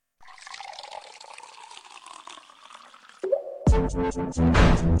I'm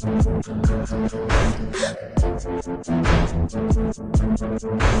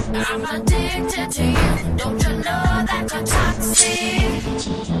addicted to you. Don't you know that you're toxic?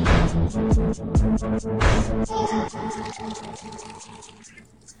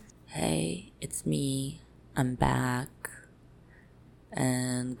 Hey, it's me. I'm back.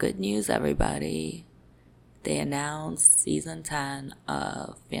 And good news, everybody. They announced season 10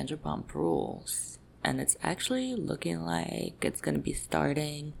 of Vanderpump Rules. And it's actually looking like it's going to be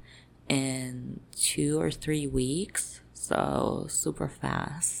starting in 2 or 3 weeks. So, super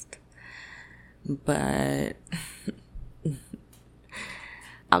fast. But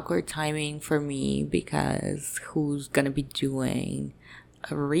awkward timing for me because who's going to be doing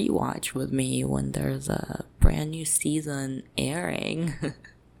a rewatch with me when there's a brand new season airing?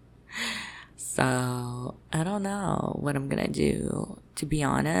 So, I don't know what I'm going to do. To be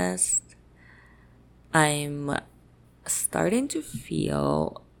honest, I'm starting to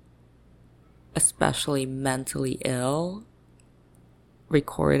feel especially mentally ill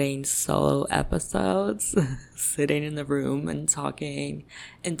recording solo episodes, sitting in the room and talking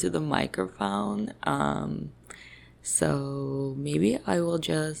into the microphone. So maybe I will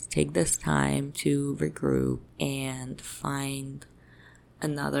just take this time to regroup and find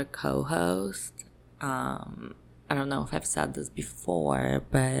another co-host. I don't know if I've said this before,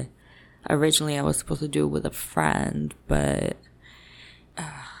 but originally I was supposed to do it with a friend, but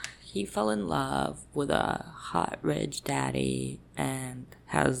he fell in love with a hot rich daddy and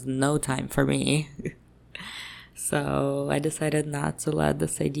has no time for me. So I decided not to let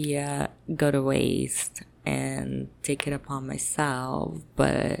this idea go to waste and take it upon myself.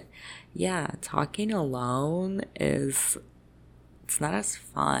 But yeah, talking alone it's not as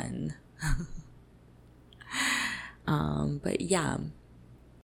fun. But yeah,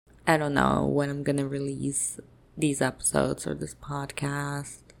 I don't know when I'm gonna release these episodes or this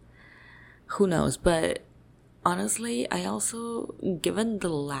podcast. Who knows? But honestly, I also, given the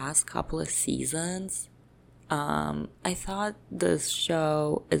last couple of seasons, I thought this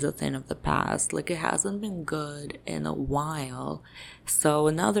show is a thing of the past. Like, it hasn't been good in a while. So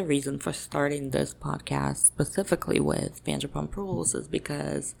another reason for starting this podcast specifically with Vanderpump Rules is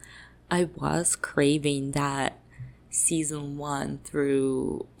because I was craving that season 1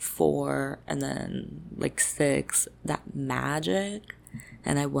 through 4 and then like 6, that magic.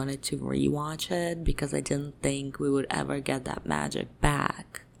 And I wanted to rewatch it because I didn't think we would ever get that magic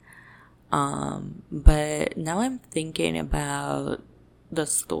back. But now I'm thinking about the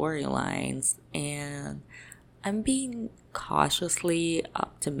storylines and I'm being cautiously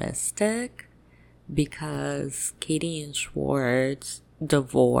optimistic because Katie and Schwartz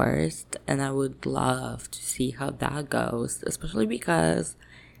divorced and I would love to see how that goes, especially because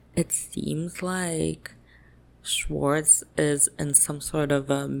it seems like Schwartz is in some sort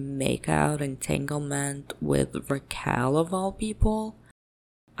of a makeout entanglement with Raquel of all people.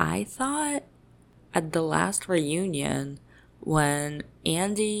 I thought at the last reunion when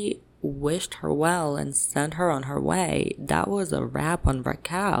Andy wished her well and sent her on her way, that was a wrap on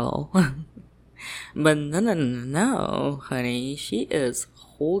Raquel. But no, honey. She is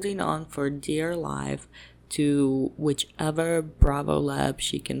holding on for dear life to whichever Bravo Lab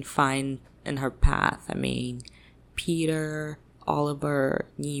she can find in her path. I mean, Peter, Oliver,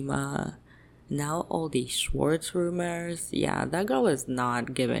 Nima, now all these Schwartz rumors. Yeah, that girl is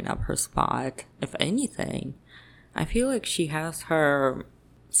not giving up her spot. If anything, I feel like she has her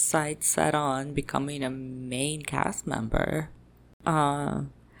sights set on becoming a main cast member.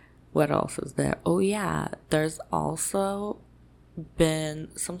 What else is there? Oh yeah, there's also been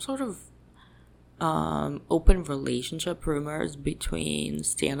some sort of open relationship rumors between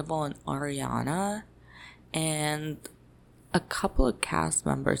Sandoval and Ariana, and a couple of cast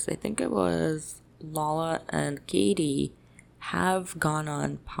members, I think it was Lala and Katie, have gone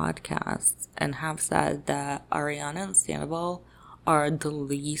on podcasts and have said that Ariana and Sandoval are the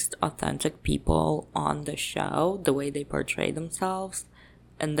least authentic people on the show, the way they portray themselves,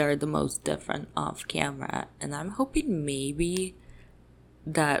 and they're the most different off camera. And I'm hoping maybe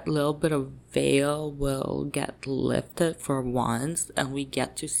that little bit of veil will get lifted for once and we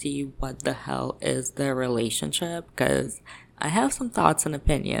get to see what the hell is their relationship, because I have some thoughts and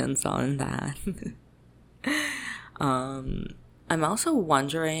opinions on that. I'm also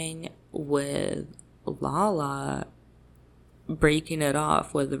wondering, with Lala breaking it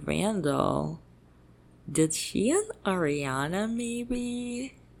off with Randall, did she and Ariana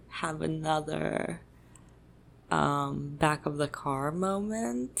maybe have another back of the car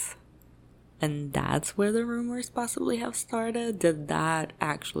moment? And that's where the rumors possibly have started. Did that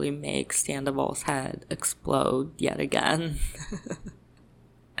actually make Sandoval's head explode yet again?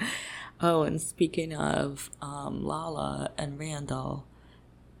 Oh, and speaking of Lala and Randall,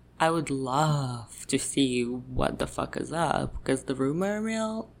 I would love to see what the fuck is up, because the rumor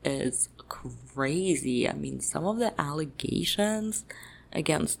mill is crazy. I mean, some of the allegations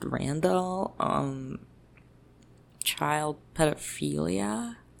against Randall, child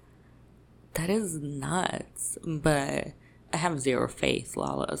pedophilia, that is nuts. But I have zero faith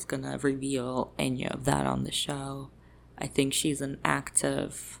Lala is gonna reveal any of that on the show. I think she's an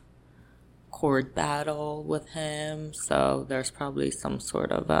active court battle with him, so there's probably some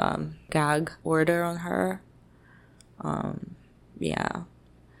sort of gag order on her. Yeah,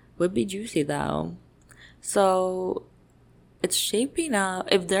 would be juicy though. So it's shaping up,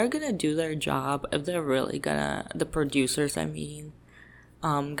 if they're gonna do their job, if they're really gonna, the producers I mean,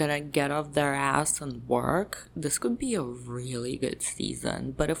 gonna get off their ass and work, this could be a really good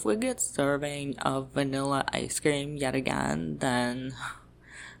season. But if we get serving of vanilla ice cream yet again, then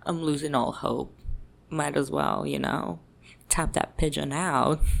I'm losing all hope. Might as well, tap that pigeon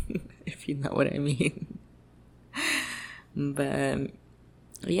out, if you know what I mean. But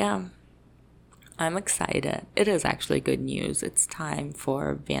yeah, I'm excited. It is actually good news. It's time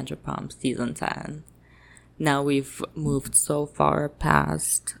for Vanderpump season 10. Now we've moved so far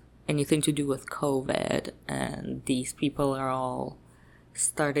past anything to do with COVID, and these people are all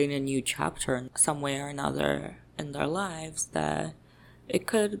starting a new chapter some way or another in their lives, that it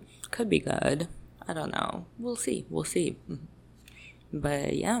could be good. I don't know. We'll see.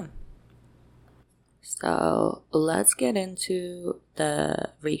 But yeah. So let's get into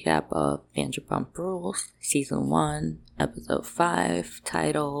the recap of Vanderpump Rules, Season 1, Episode 5,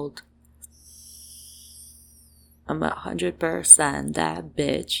 titled I'm 100% that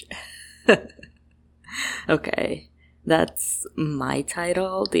bitch. Okay, that's my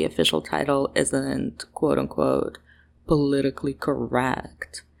title. The official title isn't quote-unquote politically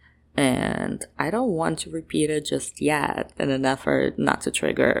correct, and I don't want to repeat it just yet in an effort not to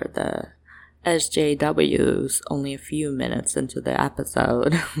trigger the SJWs only a few minutes into the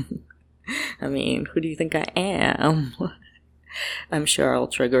episode. I mean, who do you think I am? I'm sure I'll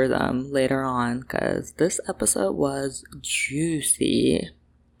trigger them later on, because this episode was juicy.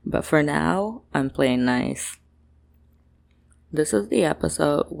 But for now, I'm playing nice. This is the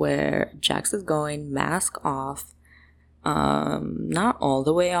episode where Jax is going mask off. Not all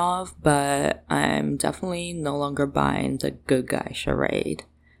the way off, but I'm definitely no longer buying the good guy charade.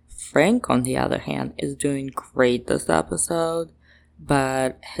 Frank, on the other hand, is doing great this episode,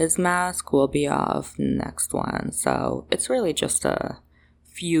 but his mask will be off next one, so it's really just a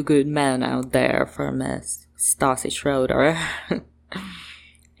few good men out there for Miss Stassi Schroeder.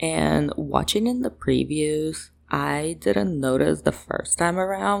 And watching in the previews, I didn't notice the first time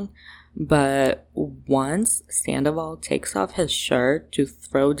around, but once Sandoval takes off his shirt to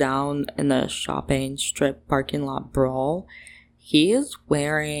throw down in a shopping strip parking lot brawl, he is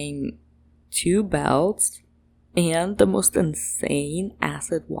wearing 2 belts and the most insane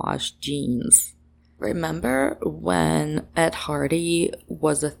acid wash jeans. Remember when Ed Hardy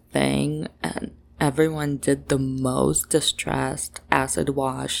was a thing and everyone did the most distressed, acid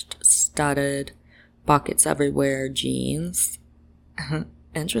washed, studded, pockets everywhere jeans?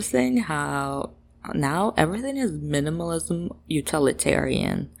 Interesting how now everything is minimalism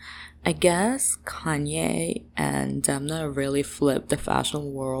utilitarian. I guess Kanye and Demna really flipped the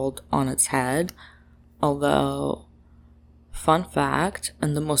fashion world on its head. Although, fun fact,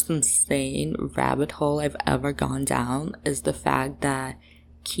 and the most insane rabbit hole I've ever gone down is the fact that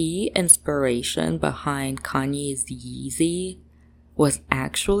key inspiration behind Kanye's Yeezy was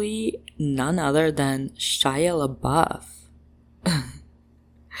actually none other than Shia LaBeouf.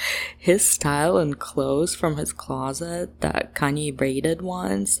 His style and clothes from his closet that Kanye raided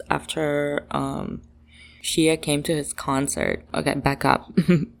once after Shia came to his concert. Okay, back up.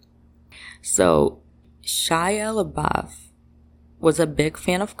 So, Shia LaBeouf was a big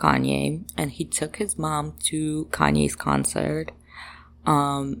fan of Kanye, and he took his mom to Kanye's concert.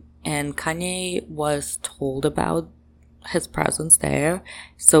 And Kanye was told about his presence there,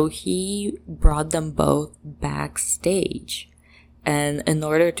 so he brought them both backstage. And in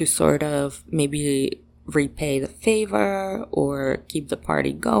order to sort of maybe repay the favor or keep the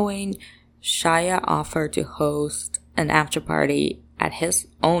party going, Shia offered to host an after party at his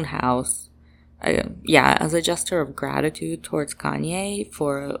own house. As a gesture of gratitude towards Kanye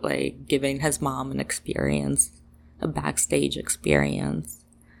for giving his mom an experience, a backstage experience.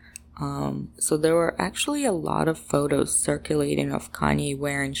 So there were actually a lot of photos circulating of Kanye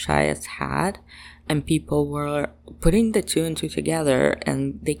wearing Shia's hat, and people were putting the two and two together,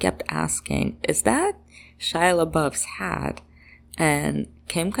 and they kept asking, is that Shia LaBeouf's hat? And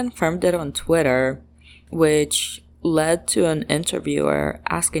Kim confirmed it on Twitter, which led to an interviewer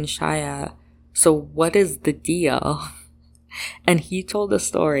asking Shia, so what is the deal? And he told the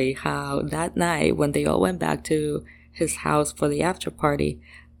story how that night when they all went back to his house for the after party,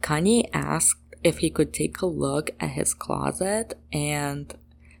 Kanye asked if he could take a look at his closet and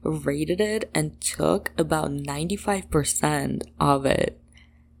rated it and took about 95% of it.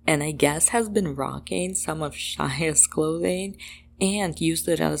 And I guess has been rocking some of Shia's clothing and used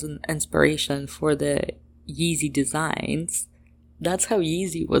it as an inspiration for the Yeezy designs. That's how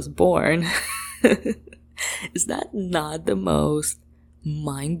Yeezy was born. Is that not the most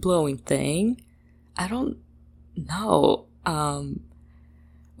mind-blowing thing? I don't know.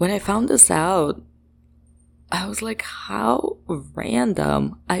 When I found this out, I was like, how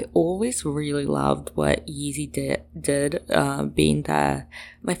random. I always really loved what Yeezy did, being that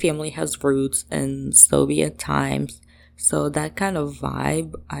my family has roots in Soviet times. So that kind of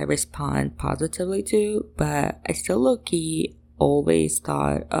vibe I respond positively to, but I still low-key always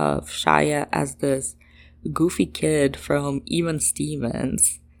thought of Shia as this goofy kid from Even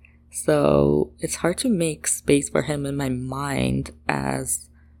Stevens. So it's hard to make space for him in my mind as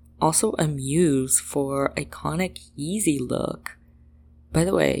also a muse for iconic Yeezy look. By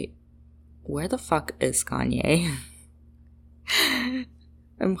the way, where the fuck is Kanye?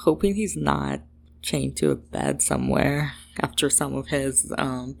 I'm hoping he's not chained to a bed somewhere after some of his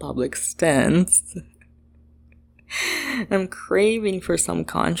public stints. I'm craving for some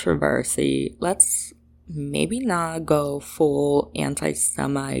controversy. Let's maybe not go full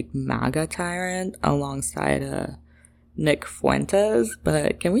anti-Semite MAGA tyrant alongside Nick Fuentes,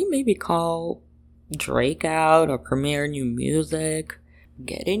 but can we maybe call Drake out or premiere new music?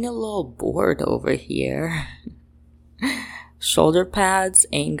 Getting a little bored over here. Shoulder pads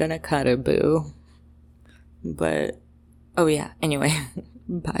ain't gonna cut it, boo. But, oh yeah, anyway,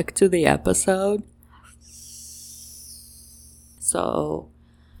 back to the episode. So,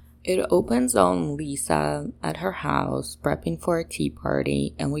 it opens on Lisa at her house, prepping for a tea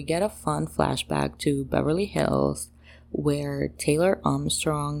party, and we get a fun flashback to Beverly Hills, where Taylor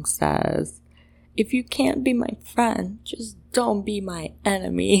Armstrong says, if you can't be my friend, just don't be my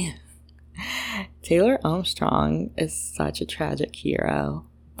enemy. Taylor Armstrong is such a tragic hero,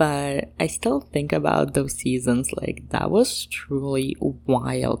 but I still think about those seasons like that was truly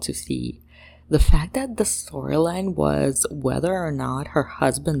wild to see. The fact that the storyline was whether or not her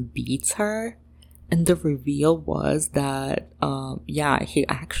husband beats her, and the reveal was that, he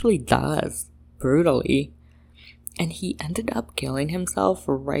actually does, brutally. And he ended up killing himself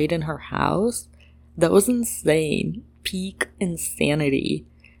right in her house. That was insane. Peak insanity.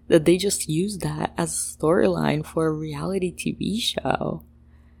 That they just used that as a storyline for a reality TV show.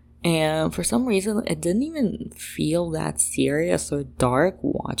 And for some reason, it didn't even feel that serious or dark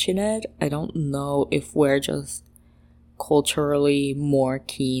watching it. I don't know if we're just culturally more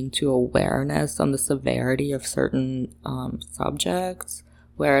keen to awareness on the severity of certain subjects.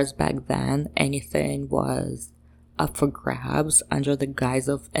 Whereas back then, anything was up for grabs under the guise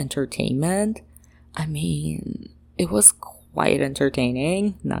of entertainment. I mean, it was quite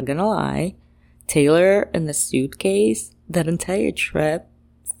entertaining, not gonna lie. Taylor in the suitcase, that entire trip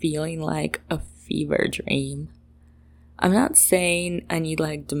feeling like a fever dream. I'm not saying I need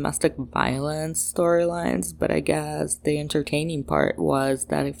like domestic violence storylines, but I guess the entertaining part was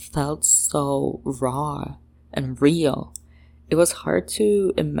that it felt so raw and real. It was hard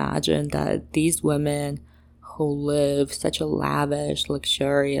to imagine that these women who live such a lavish,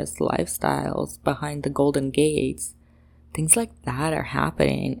 luxurious lifestyles behind the Golden Gates, things like that are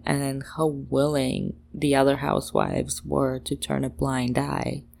happening, and how willing the other housewives were to turn a blind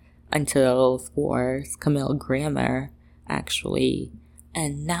eye. Until, of course, Camille Grammer actually,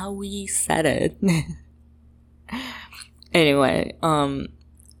 and now we said it. Anyway,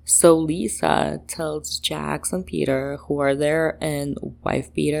 so Lisa tells Jax and Peter, who are there in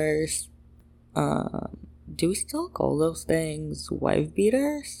wife beaters, do we still call those things wife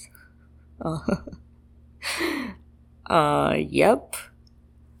beaters? Yep.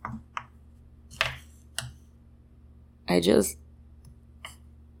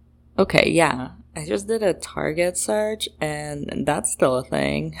 Okay, yeah. I just did a Target search, and that's still a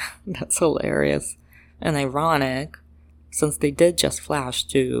thing. That's hilarious and ironic, since they did just flash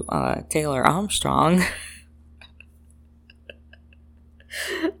to Taylor Armstrong.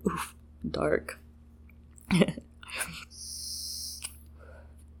 Oof, dark.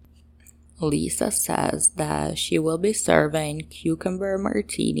 Lisa says that she will be serving cucumber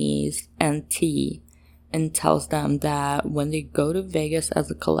martinis and tea, and tells them that when they go to Vegas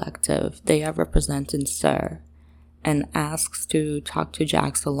as a collective, they are representing Sir, and asks to talk to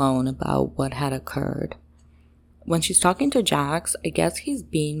Jax alone about what had occurred. When she's talking to Jax, I guess he's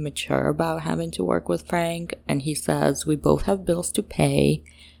being mature about having to work with Frank, and he says, "We both have bills to pay,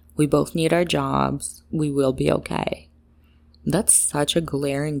 we both need our jobs, we will be okay." That's such a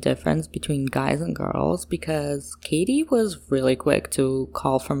glaring difference between guys and girls, because Katie was really quick to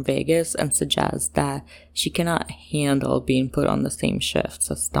call from Vegas and suggest that she cannot handle being put on the same shifts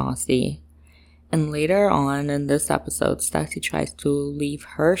as Stassi. And later on in this episode, Stassi tries to leave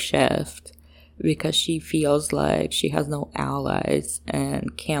her shift because she feels like she has no allies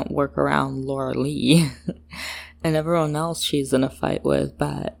and can't work around Laura Lee and everyone else she's in a fight with.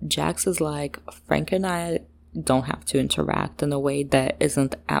 But Jax is like, "Frank and I don't have to interact in a way that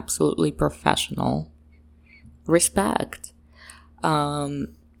isn't absolutely professional." Respect.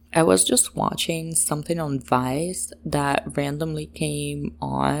 I was just watching something on Vice that randomly came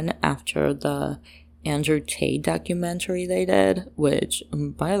on after the Andrew Tate documentary they did, which,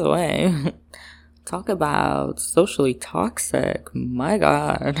 by the way, talk about socially toxic. My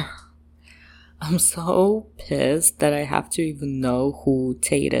God. I'm so pissed that I have to even know who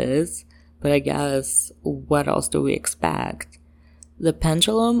Tate is, but I guess what else do we expect? The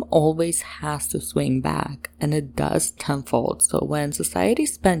pendulum always has to swing back, and it does tenfold. So when society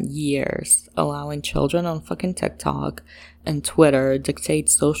spent years allowing children on fucking TikTok and Twitter dictate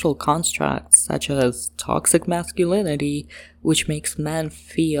social constructs such as toxic masculinity, which makes men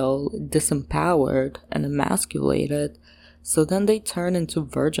feel disempowered and emasculated, so then they turn into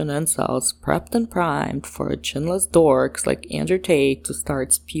virgin incels prepped and primed for chinless dorks like Andrew Tate to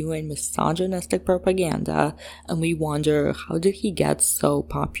start spewing misogynistic propaganda, and we wonder, how did he get so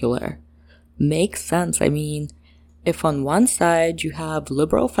popular? Makes sense. I mean, if on one side you have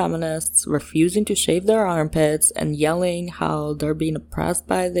liberal feminists refusing to shave their armpits and yelling how they're being oppressed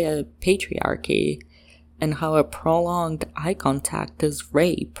by the patriarchy and how a prolonged eye contact is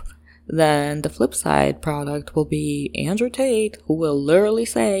rape, then the flip side product will be Andrew Tate, who will literally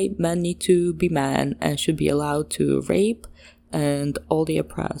say men need to be men and should be allowed to rape, and all the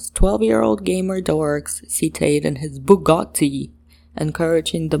oppressed 12-year-old gamer dorks see Tate in his Bugatti,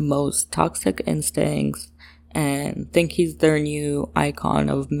 encouraging the most toxic instincts and think he's their new icon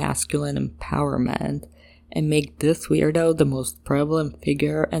of masculine empowerment, and make this weirdo the most prevalent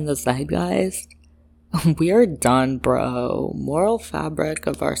figure in the zeitgeist. We are done, bro. Moral fabric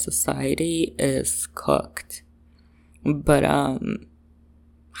of our society is cooked. But,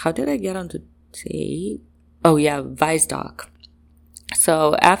 how did I get onto Tate? Oh yeah, Vice doc.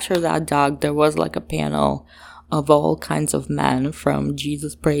 So after that doc, there was like a panel of all kinds of men, from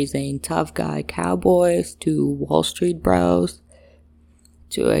Jesus praising tough guy cowboys to Wall Street bros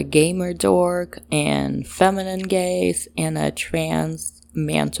to a gamer dork and feminine gays and a trans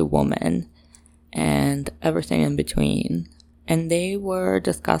man to woman, and everything in between. And they were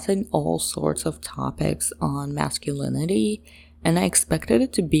discussing all sorts of topics on masculinity, and I expected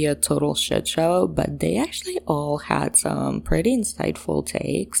it to be a total shit show, but they actually all had some pretty insightful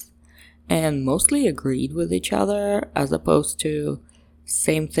takes and mostly agreed with each other, as opposed to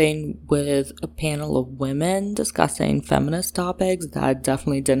same thing with a panel of women discussing feminist topics that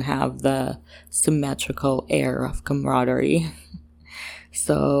definitely didn't have the symmetrical air of camaraderie.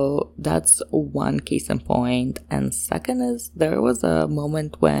 So that's one case in point. And second is, there was a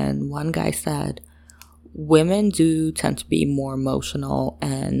moment when one guy said, women do tend to be more emotional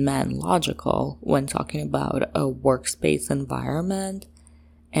and men logical when talking about a workspace environment.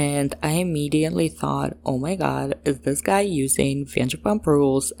 And I immediately thought, oh my God, is this guy using Vanderpump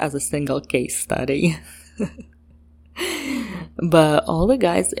Rules as a single case study? But all the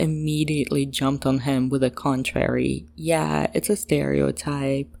guys immediately jumped on him with the contrary. Yeah, it's a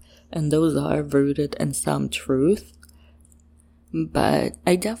stereotype, and those are rooted in some truth. But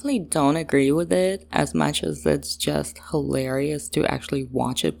I definitely don't agree with it, as much as it's just hilarious to actually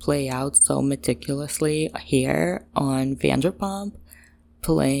watch it play out so meticulously here on Vanderpump,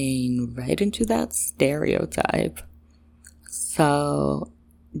 playing right into that stereotype. So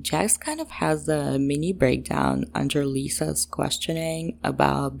Jax kind of has a mini breakdown under Lisa's questioning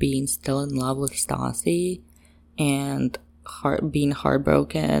about being still in love with Stassi and being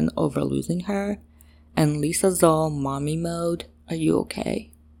heartbroken over losing her. And Lisa's all mommy mode. Are you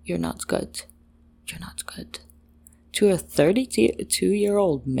okay? You're not good. You're not good. To a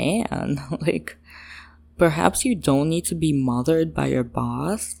 32-year-old man. Like, perhaps you don't need to be mothered by your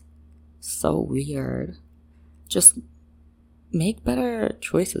boss? So weird. Just make better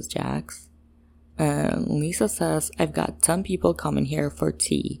choices, Jax. And Lisa says, I've got 10 people coming here for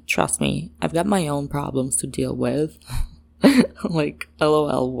tea. Trust me, I've got my own problems to deal with. Like,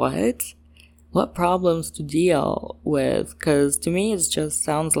 lol, what? What problems to deal with? Because to me, it just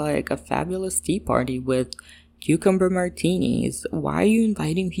sounds like a fabulous tea party with cucumber martinis. Why are you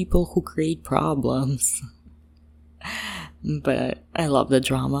inviting people who create problems? But I love the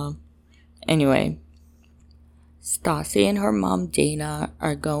drama. Anyway, Stassi and her mom Dana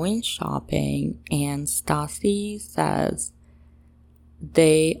are going shopping, and Stassi says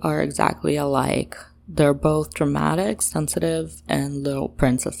they are exactly alike. They're both dramatic, sensitive, and little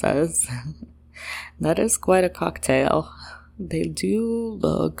princesses. That is quite a cocktail. They do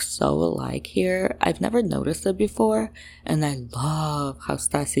look so alike here. I've never noticed it before, and I love how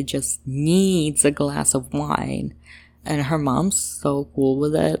Stassi just needs a glass of wine. And her mom's so cool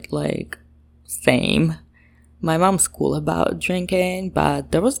with it, like, same. My mom's cool about drinking,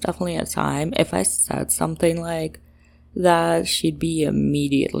 but there was definitely a time if I said something like that, she'd be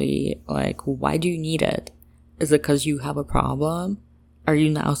immediately like, why do you need it? Is it because you have a problem? Are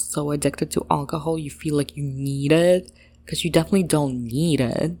you now so addicted to alcohol you feel like you need it? Because you definitely don't need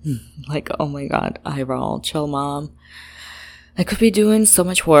it. Like, oh my god, eye roll, chill mom. I could be doing so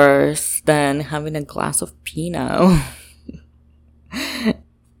much worse than having a glass of Pinot.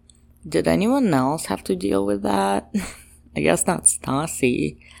 Did anyone else have to deal with that? I guess not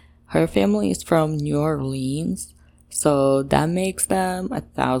Stassi. Her family is from New Orleans, so that makes them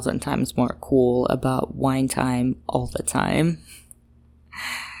 1,000 times more cool about wine time all the time.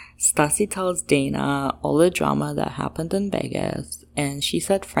 Stassi tells Dana all the drama that happened in Vegas, and she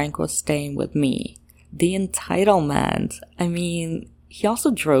said Frank was staying with me. The entitlement. I mean, he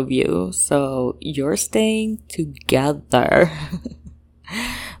also drove you, so you're staying together.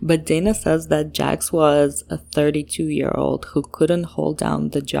 But Dana says that Jax was a 32-year-old who couldn't hold down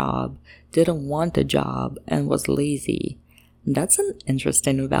the job, didn't want the job, and was lazy. That's an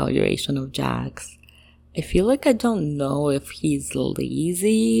interesting evaluation of Jax. I feel like I don't know if he's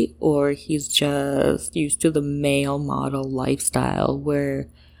lazy or he's just used to the male model lifestyle where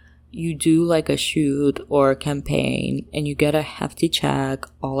you do like a shoot or a campaign and you get a hefty check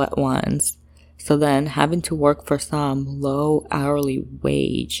all at once. So then having to work for some low hourly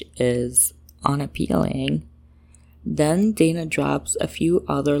wage is unappealing. Then Dana drops a few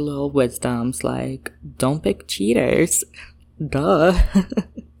other little wisdoms like, don't pick cheaters. Duh.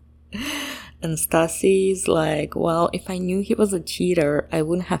 And Stassi's like, well, if I knew he was a cheater, I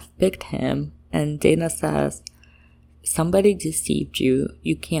wouldn't have picked him. And Dana says, somebody deceived you.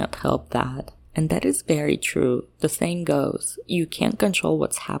 You can't help that. And that is very true. The saying goes, you can't control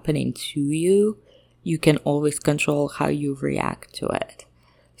what's happening to you. You can always control how you react to it.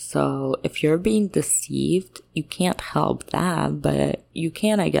 So if you're being deceived, you can't help that, but you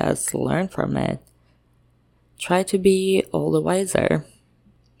can, I guess, learn from it. Try to be all the wiser.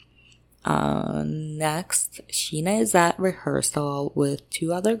 Next, Sheena is at rehearsal with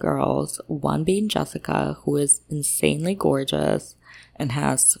two other girls, one being Jessica, who is insanely gorgeous and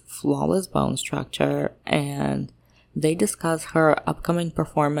has flawless bone structure, and they discuss her upcoming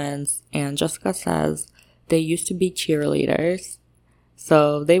performance, and Jessica says they used to be cheerleaders,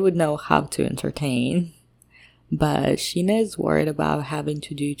 so they would know how to entertain. But Sheena is worried about having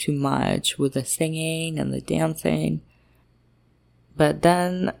to do too much with the singing and the dancing. But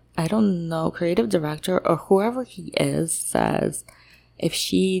then, I don't know, creative director or whoever he is says if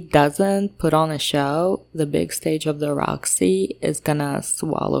she doesn't put on a show, the big stage of the Roxy is gonna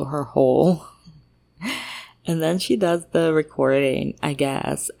swallow her whole. And then she does the recording, I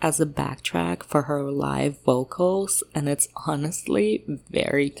guess, as a backtrack for her live vocals, and it's honestly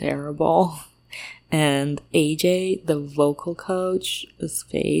very terrible. And AJ, the vocal coach, his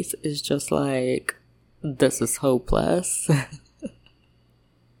face is just like, this is hopeless.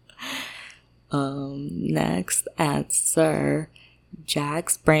 Next at Sir,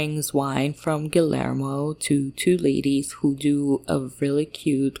 Jax brings wine from Guillermo to two ladies who do a really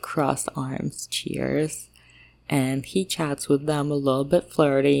cute crossed arms cheers, and he chats with them a little bit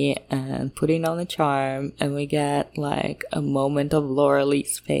flirty and putting on a charm, and we get like a moment of Laura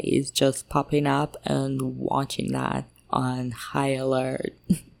Lee's face just popping up and watching that on high alert.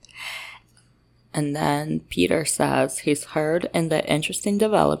 And then Peter says he's heard in the interesting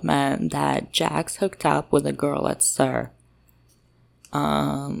development that Jax hooked up with a girl at Sir.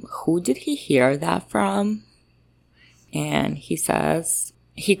 Who did he hear that from? And he says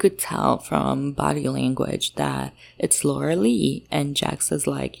he could tell from body language that it's Laura Lee. And Jax is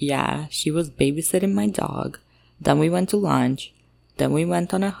like, yeah, she was babysitting my dog. Then we went to lunch. Then we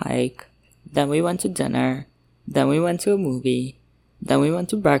went on a hike. Then we went to dinner. Then we went to a movie. Then we went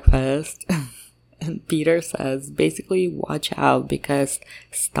to breakfast. And Peter says, basically, watch out because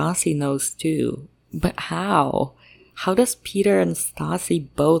Stassi knows too. But how? How does Peter and Stassi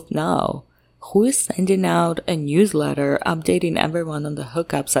both know? Who is sending out a newsletter updating everyone on the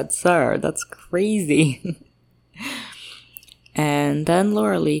hookups at SIR? That's crazy. And then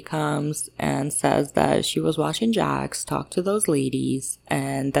Laura Lee comes and says that she was watching Jax talk to those ladies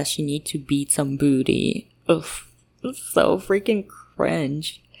and that she need to beat some booty. Oof, so freaking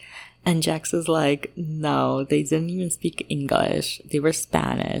cringe. And Jax is like, no, they didn't even speak English. They were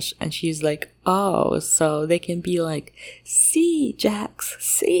Spanish. And she's like, oh, so they can be like, see, Jax,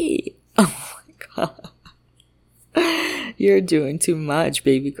 see. Oh my God. You're doing too much,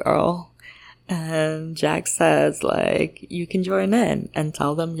 baby girl. And Jax says, like, you can join in and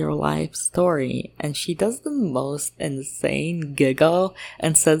tell them your life story. And she does the most insane giggle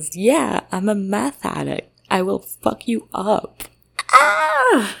and says, yeah, I'm a meth addict. I will fuck you up.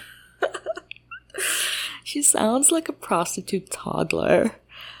 Ah! She sounds like a prostitute toddler.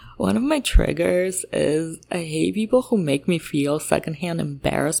 One of my triggers is I hate people who make me feel secondhand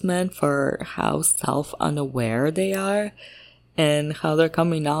embarrassment for how self-unaware they are and how they're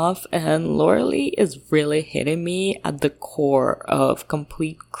coming off. And Laura Lee is really hitting me at the core of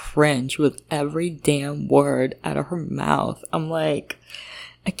complete cringe with every damn word out of her mouth. I'm like,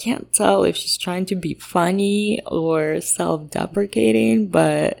 I can't tell if she's trying to be funny or self-deprecating,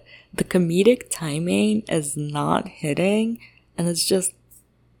 but the comedic timing is not hitting, and it's just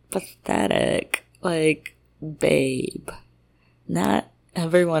pathetic. Like, babe, not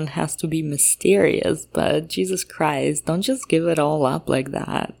everyone has to be mysterious, but Jesus Christ, don't just give it all up like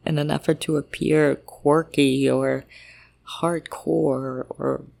that in an effort to appear quirky or hardcore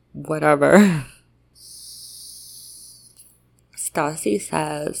or whatever. Stassi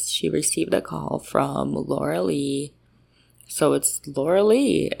says she received a call from Laura Lee. So it's Laura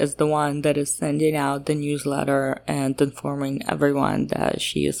Lee is the one that is sending out the newsletter and informing everyone that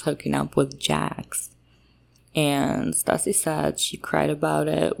she is hooking up with Jax. And Stassi said she cried about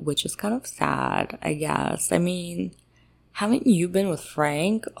it, which is kind of sad, I guess. I mean, haven't you been with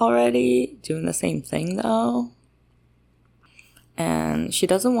Frank already? Doing the same thing, though? And she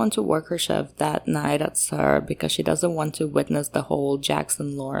doesn't want to work her shift that night at SIR because she doesn't want to witness the whole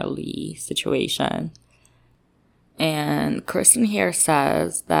Jackson Laura Lee situation. And Kristen here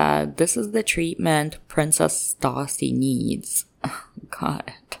says that this is the treatment Princess Stassi needs. Oh,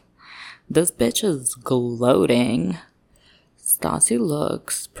 God. This bitch is gloating. Stassi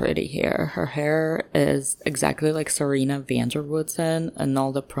looks pretty here. Her hair is exactly like Serena Vanderwoodson and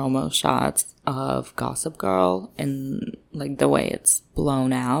all the promo shots of Gossip Girl and like the way it's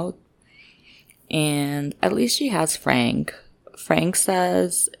blown out. And at least she has Frank. Frank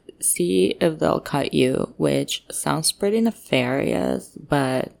says, see if they'll cut you, which sounds pretty nefarious,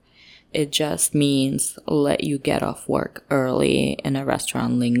 but it just means let you get off work early in a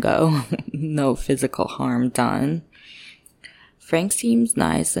restaurant lingo. No physical harm done. Frank seems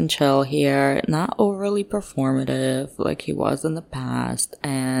nice and chill here, not overly performative like he was in the past,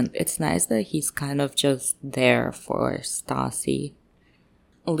 and it's nice that he's kind of just there for Stassi.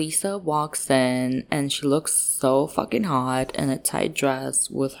 Lisa walks in and she looks so fucking hot in a tight dress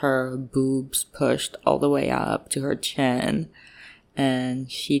with her boobs pushed all the way up to her chin.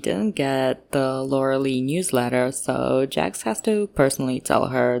 And she didn't get the Laura Lee newsletter, so Jax has to personally tell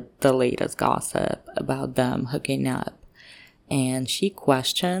her the latest gossip about them hooking up. And she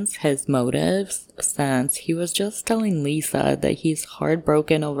questions his motives since he was just telling Lisa that he's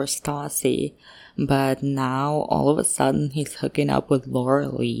heartbroken over Stassi, but now all of a sudden he's hooking up with Laura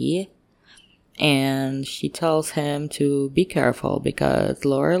Lee. And she tells him to be careful because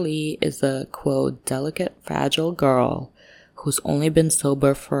Laura Lee is a, quote, delicate, fragile girl who's only been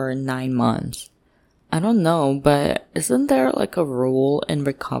sober for 9 months. I don't know, but isn't there like a rule in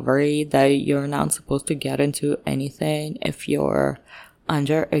recovery that you're not supposed to get into anything if you're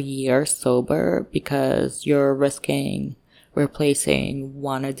under a year sober because you're risking replacing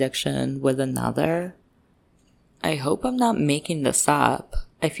one addiction with another? I hope I'm not making this up.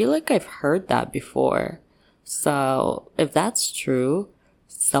 I feel like I've heard that before. So if that's true,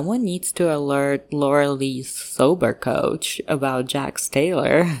 someone needs to alert Laura Lee's sober coach about Jax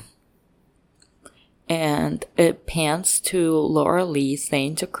Taylor. And it pans to Laura Lee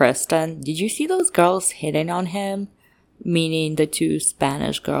saying to Kristen, did you see those girls hitting on him? Meaning the two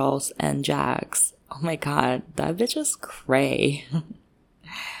Spanish girls and Jax. Oh my God, that bitch is cray.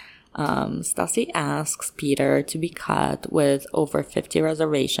 Stassi asks Peter to be cut with over 50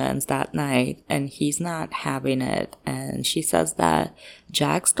 reservations that night, and he's not having it. And she says that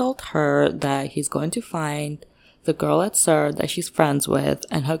Jax told her that he's going to find the girl at SIR that she's friends with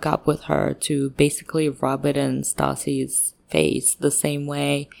and hook up with her to basically rub it in Stassi's face the same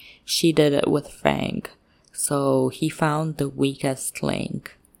way she did it with Frank. So he found the weakest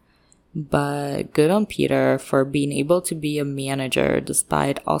link. But good on Peter for being able to be a manager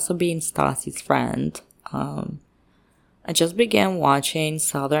despite also being Stassi's friend. I just began watching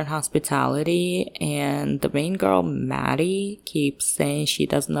Southern Hospitality, and the main girl, Maddie, keeps saying she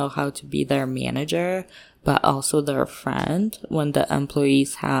doesn't know how to be their manager, but also their friend when the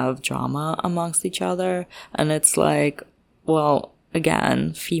employees have drama amongst each other. And it's like, well,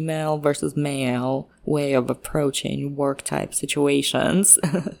 again, female versus male way of approaching work type situations.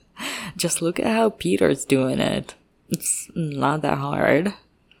 Just look at how Peter's doing it. It's not that hard.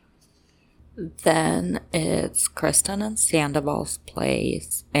 Then it's Kristen and Sandoval's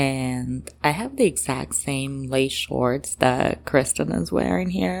place, and I have the exact same lace shorts that Kristen is wearing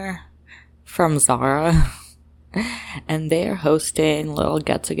here from Zara. And they're hosting a little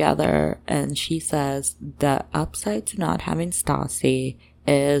get-together, and she says the upside to not having Stassi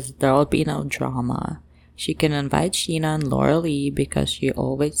is there'll be no drama. She can invite Sheena and Laura Lee because she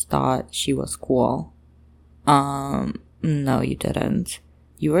always thought she was cool. No, you didn't.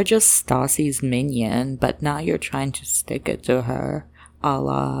 You were just Stassi's minion, but now you're trying to stick it to her, a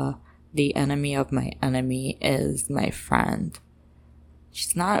la, the enemy of my enemy is my friend.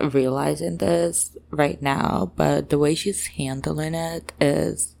 She's not realizing this right now, but the way she's handling it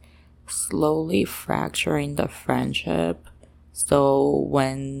is slowly fracturing the friendship. So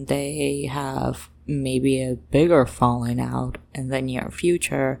when they have maybe a bigger falling out in the near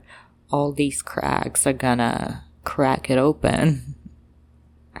future, all these cracks are gonna crack it open.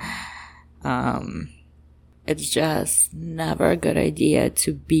 It's just never a good idea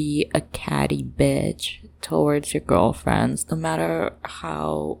to be a catty bitch towards your girlfriends, no matter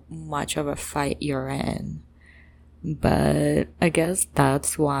how much of a fight you're in. But I guess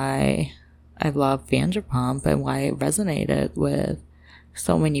that's why I love Vanderpump and why it resonated with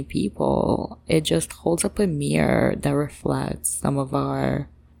so many people. It just holds up a mirror that reflects some of our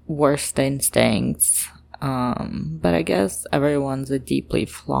worst instincts. But I guess everyone's a deeply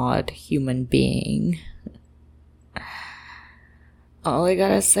flawed human being. All I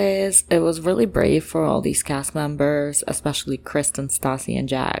gotta say is it was really brave for all these cast members, especially Kristen, Stassi, and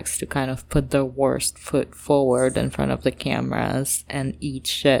Jax, to kind of put their worst foot forward in front of the cameras and eat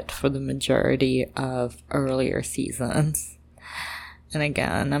shit for the majority of earlier seasons. And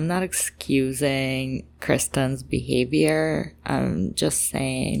again, I'm not excusing Kristen's behavior. I'm just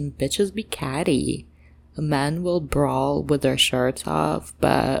saying, bitches be catty. Men will brawl with their shirts off,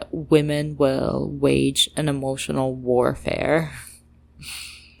 but women will wage an emotional warfare.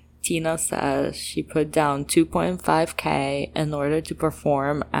 Tina says she put down $2.5K in order to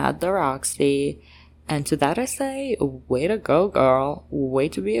perform at the Roxy, and to that I say, way to go, girl. Way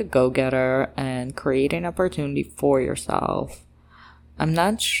to be a go-getter and create an opportunity for yourself. I'm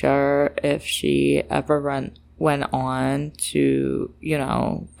not sure if she ever went on to,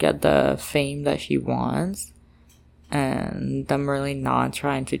 get the fame that she wants. And I'm really not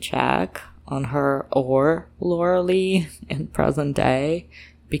trying to check on her or Laura Lee in present day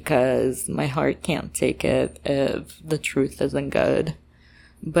because my heart can't take it if the truth isn't good.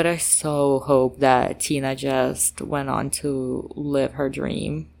 But I so hope that Tina just went on to live her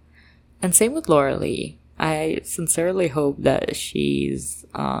dream. And same with Laura Lee. I sincerely hope that she's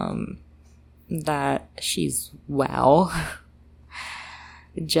well.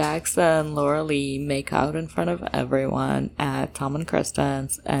 Jackson and Laura Lee make out in front of everyone at Tom and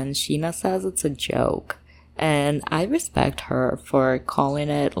Kristen's, and Sheena says it's a joke. And I respect her for calling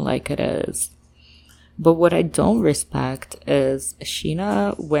it like it is. But what I don't respect is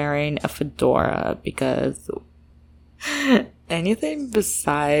Sheena wearing a fedora, because anything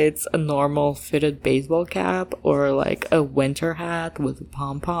besides a normal fitted baseball cap or like a winter hat with a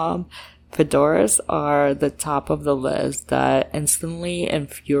pom-pom, fedoras are the top of the list that instantly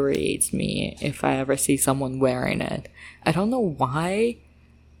infuriates me if I ever see someone wearing it. I don't know why,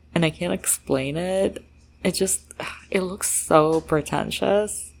 and I can't explain it. It looks so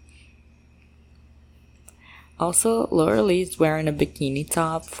pretentious. Also, Laura Lee's wearing a bikini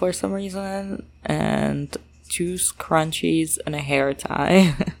top for some reason, and 2 scrunchies and a hair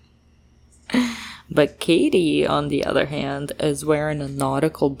tie. But Katie, on the other hand, is wearing a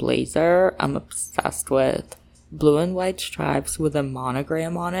nautical blazer I'm obsessed with. Blue and white stripes with a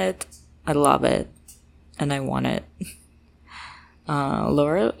monogram on it. I love it. And I want it.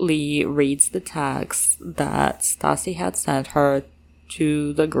 Laura Lee reads the text that Stassi had sent her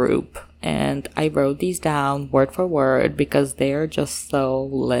to the group. And I wrote these down word for word because they are just so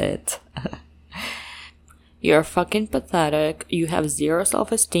lit. You're fucking pathetic, you have zero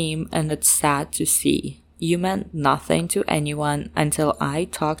self-esteem, and it's sad to see. You meant nothing to anyone until I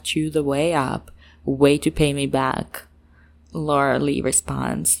talked you the way up. Way to pay me back. Laura Lee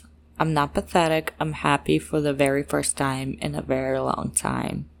responds, I'm not pathetic, I'm happy for the very first time in a very long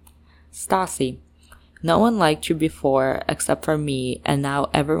time. Stassi, no one liked you before except for me, and now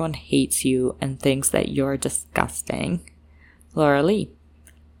everyone hates you and thinks that you're disgusting. Laura Lee,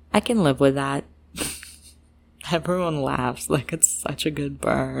 I can live with that. Everyone laughs like it's such a good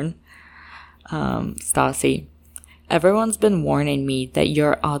burn. Stassi, everyone's been warning me that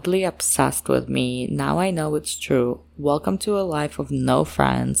you're oddly obsessed with me. Now I know it's true. Welcome to a life of no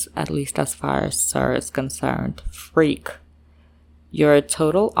friends, at least as far as Sir is concerned. Freak. You're a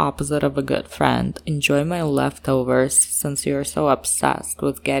total opposite of a good friend. Enjoy my leftovers since you're so obsessed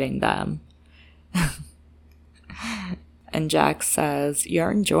with getting them. And Jack says,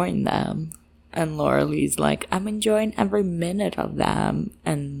 you're enjoying them. And Laura Lee's like, I'm enjoying every minute of them.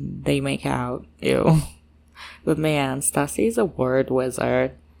 And they make out. Ew. But man, Stassi is a word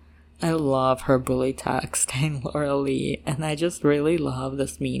wizard. I love her bully texting Laura Lee. And I just really love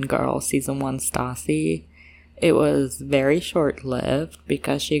this Mean Girl Season 1 Stassi. It was very short-lived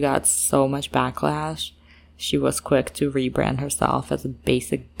because she got so much backlash. She was quick to rebrand herself as a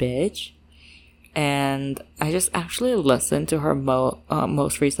basic bitch. And I just actually listened to her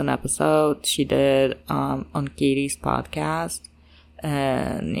most recent episode she did on Katie's podcast.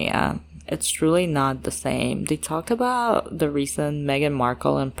 And yeah, it's truly not the same. They talked about the recent Meghan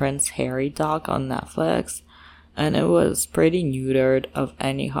Markle and Prince Harry doc on Netflix. And it was pretty neutered of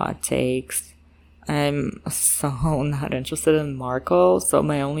any hot takes. I'm so not interested in Markle. So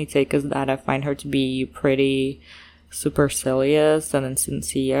my only take is that I find her to be pretty supercilious and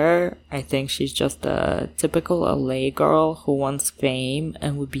insincere. I think she's just a typical LA girl who wants fame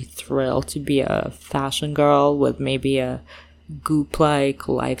and would be thrilled to be a fashion girl with maybe a Goop-like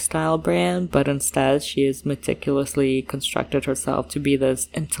lifestyle brand, but instead she has meticulously constructed herself to be this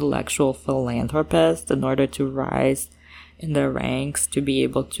intellectual philanthropist in order to rise in the ranks to be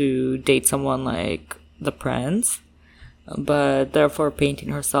able to date someone like the prince, but therefore painting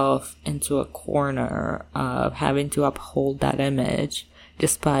herself into a corner of having to uphold that image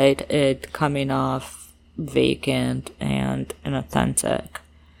despite it coming off vacant and inauthentic.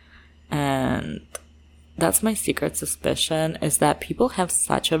 And that's my secret suspicion, is that people have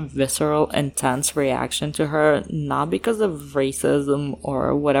such a visceral, intense reaction to her, not because of racism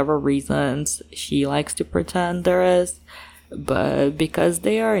or whatever reasons she likes to pretend there is, but because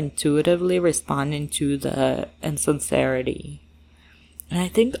they are intuitively responding to the insincerity. And I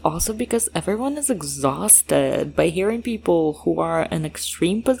think also because everyone is exhausted by hearing people who are in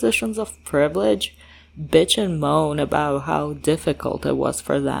extreme positions of privilege bitch and moan about how difficult it was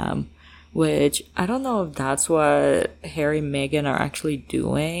for them, which I don't know if that's what Harry and Meghan are actually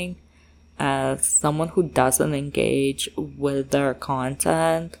doing. As someone who doesn't engage with their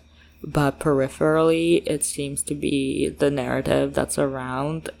content, but peripherally it seems to be the narrative that's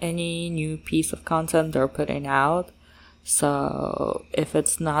around any new piece of content they're putting out. So if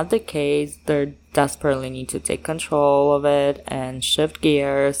it's not the case, they desperately need to take control of it and shift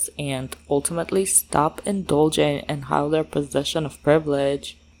gears and ultimately stop indulging in how their position of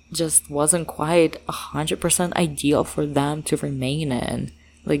privilege just wasn't quite 100% ideal for them to remain in.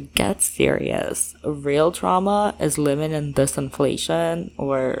 Like, get serious. Real trauma is living in disinflation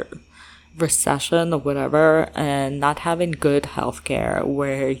or recession or whatever and not having good healthcare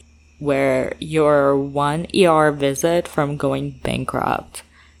where you're one ER visit from going bankrupt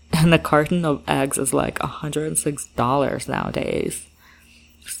and a carton of eggs is like $106 nowadays.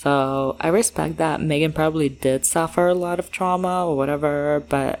 So I respect that Meghan probably did suffer a lot of trauma or whatever,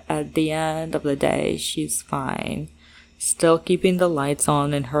 but at the end of the day, she's fine. Still keeping the lights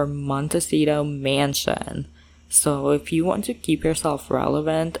on in her Montecito mansion. So if you want to keep yourself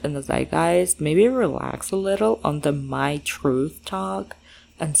relevant in the zeitgeist, maybe relax a little on the my truth talk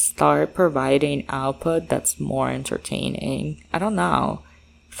and start providing output that's more entertaining. I don't know.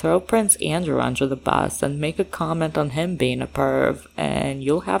 Throw Prince Andrew under the bus and make a comment on him being a perv and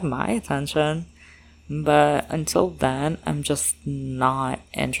you'll have my attention. But until then, I'm just not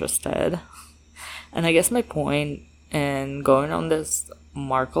interested. And I guess my point in going on this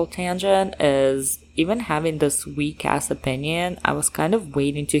Markle tangent is even having this weak ass opinion, I was kind of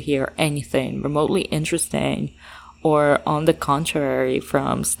waiting to hear anything remotely interesting or on the contrary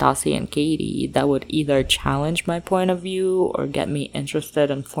from Stassi and Katie that would either challenge my point of view or get me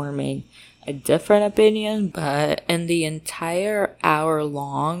interested in forming a different opinion. But in the entire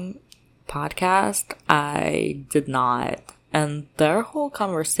hour-long podcast, I did not and their whole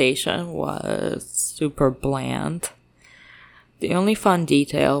conversation was super bland. The only fun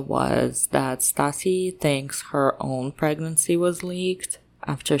detail was that Stassi thinks her own pregnancy was leaked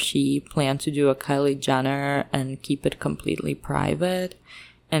after she planned to do a Kylie Jenner and keep it completely private.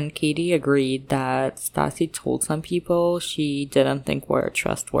 And Katie agreed that Stassi told some people she didn't think were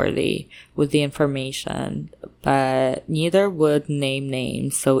trustworthy with the information, but neither would name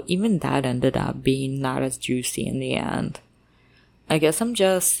names, so even that ended up being not as juicy in the end. I guess I'm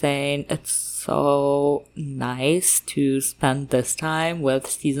just saying it's so nice to spend this time with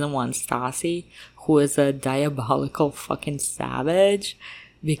season 1 Stassi, who is a diabolical fucking savage,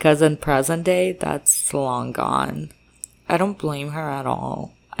 because in present day, that's long gone. I don't blame her at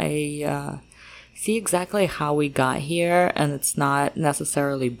all. I see exactly how we got here, and it's not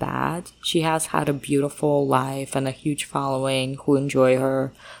necessarily bad. She has had a beautiful life and a huge following who enjoy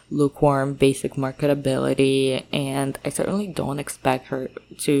her lukewarm basic marketability, and I certainly don't expect her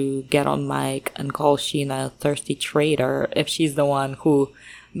to get on mic and call Sheena a thirsty traitor if she's the one who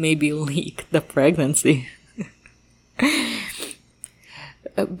maybe leaked the pregnancy.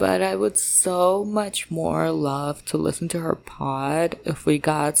 But I would so much more love to listen to her pod if we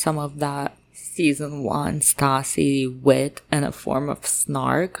got some of that season 1 Stassi wit and a form of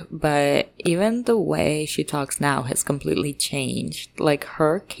snark. But even the way she talks now has completely changed. Like,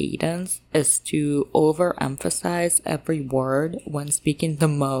 her cadence is to overemphasize every word when speaking the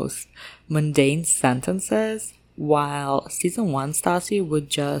most mundane sentences, while season 1 Stassi would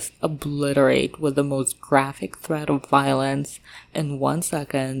just obliterate with the most graphic threat of violence in 1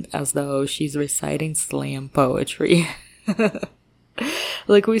 second as though she's reciting slam poetry.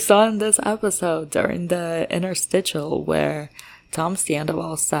 Like we saw in this episode during the interstitial where Tom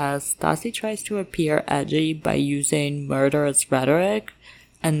Sandoval says Stassi tries to appear edgy by using murderous rhetoric,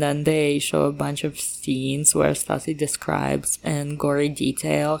 and then they show a bunch of scenes where Stassi describes in gory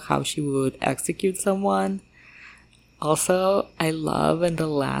detail how she would execute someone. Also, I love in the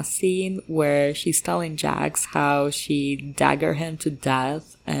last scene where she's telling Jax how she dagger him to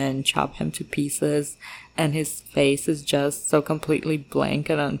death and chop him to pieces, and his face is just so completely blank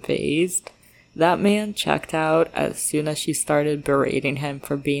and unfazed. That man checked out as soon as she started berating him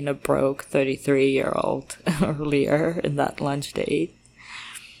for being a broke 33-year-old earlier in that lunch date.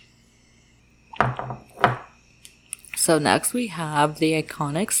 So next we have the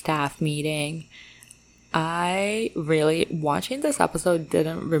iconic staff meeting. Watching this episode,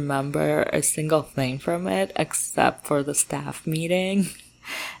 didn't remember a single thing from it except for the staff meeting.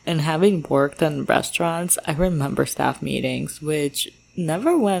 And having worked in restaurants, I remember staff meetings, which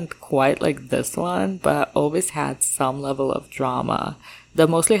never went quite like this one, but always had some level of drama that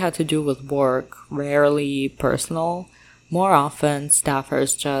mostly had to do with work, rarely personal. More often,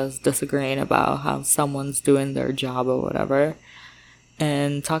 staffers just disagreeing about how someone's doing their job or whatever.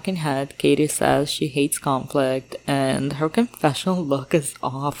 In Talking Head, Katie says she hates conflict, and her confessional look is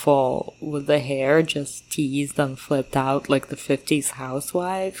awful, with the hair just teased and flipped out like the 50s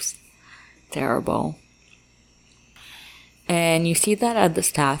housewives. Terrible. And you see that at the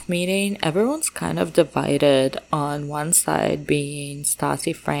staff meeting, everyone's kind of divided, on one side being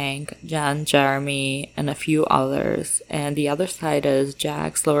Stassi, Frank, Jen, Jeremy, and a few others, and the other side is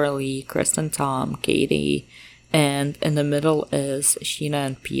Jax, Laura Lee, Kristen, Tom, Katie, and in the middle is Sheena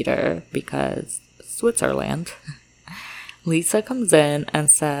and Peter, because Switzerland. Lisa comes in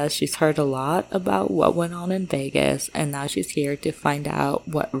and says she's heard a lot about what went on in Vegas, and now she's here to find out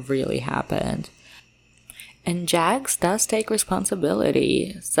what really happened. And Jax does take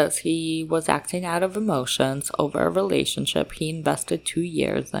responsibility, says he was acting out of emotions over a relationship he invested 2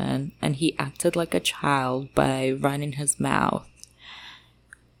 years in, and he acted like a child by running his mouth.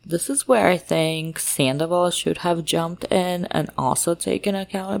 This is where I think Sandoval should have jumped in and also taken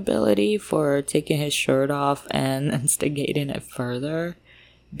accountability for taking his shirt off and instigating it further,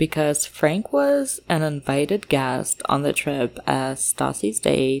 because Frank was an invited guest on the trip as Stassi's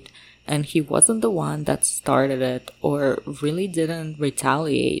date, and he wasn't the one that started it or really didn't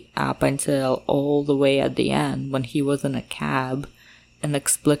retaliate up until all the way at the end when he was in a cab,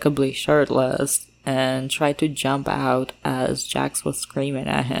 inexplicably shirtless, and tried to jump out as Jax was screaming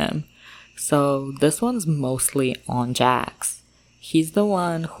at him. So this one's mostly on Jax. He's the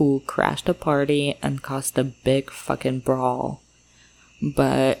one who crashed the party and caused a big fucking brawl.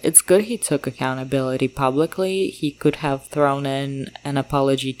 But it's good he took accountability publicly. He could have thrown in an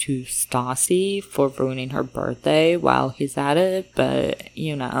apology to Stassi for ruining her birthday while he's at it, but,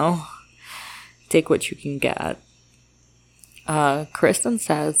 you know, take what you can get. Kristen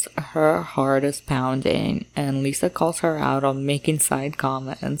says her heart is pounding, and Lisa calls her out on making side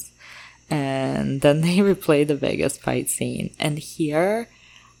comments. And then they replay the Vegas fight scene. And here,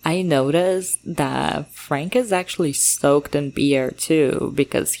 I noticed that Frank is actually soaked in beer too,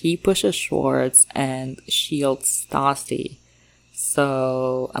 because he pushes Schwartz and shields Stassi.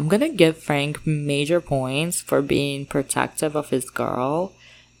 So I'm gonna give Frank major points for being protective of his girl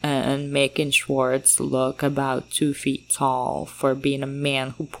and making Schwartz look about 2 feet tall for being a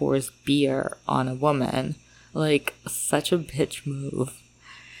man who pours beer on a woman. Like, such a bitch move.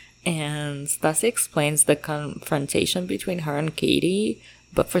 And Stassi explains the confrontation between her and Katie,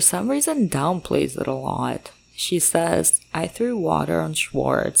 but for some reason downplays it a lot. She says, I threw water on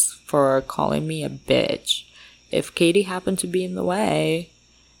Schwartz for calling me a bitch. If Katie happened to be in the way.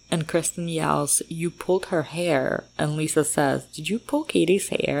 And Kristen yells, you pulled her hair. And Lisa says, did you pull Katie's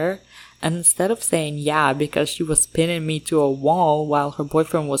hair? And instead of saying, yeah, because she was pinning me to a wall while her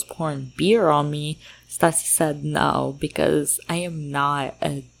boyfriend was pouring beer on me, Stassi said, no, because I am not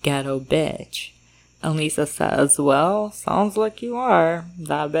a ghetto bitch. And Lisa says, well, sounds like you are,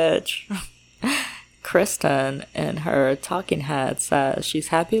 that bitch. Kristen, in her talking head, says she's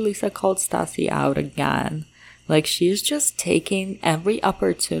happy Lisa called Stassi out again. Like, she's just taking every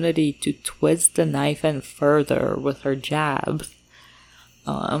opportunity to twist the knife in further with her jabs.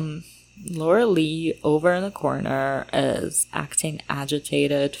 Laura Lee, over in the corner, is acting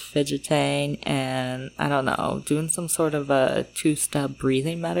agitated, fidgeting, and, I don't know, doing some sort of a 2-step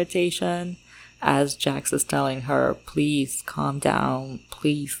breathing meditation, as Jax is telling her, please calm down,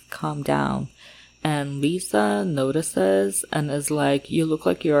 please calm down. And Lisa notices and is like, you look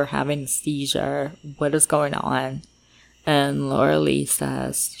like you're having a seizure. What is going on? And Laura Lee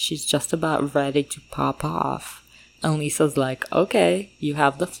says she's just about ready to pop off. And Lisa's like, okay, you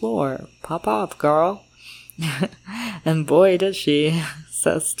have the floor. Pop off, girl. And boy, did she,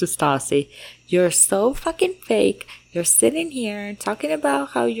 says to Stassi, you're so fucking fake. You're sitting here talking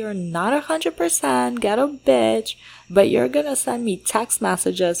about how you're not 100% ghetto bitch, but you're gonna send me text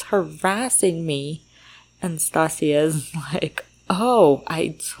messages harassing me. And Stassi is like, oh,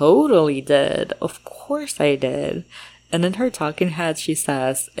 I totally did. Of course I did. And in her talking head, she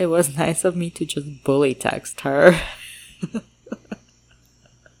says, it was nice of me to just bully text her.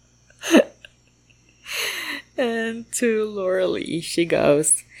 And to Laura Lee, she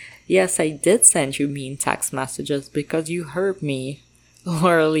goes, yes, I did send you mean text messages because you hurt me.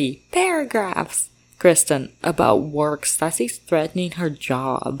 Laura Lee, paragraphs. Kristen, about work. Stassi's threatening her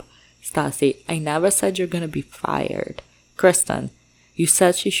job. Stassi, I never said you're gonna be fired. Kristen, you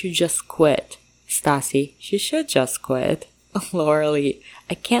said she should just quit. Stassi, she should just quit. Laura Lee,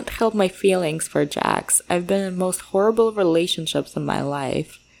 I can't help my feelings for Jax. I've been in most horrible relationships in my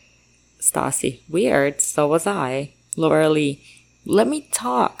life. Stassi, weird, so was I. Laura Lee, let me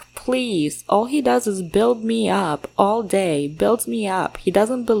talk, please. All he does is build me up all day, builds me up. He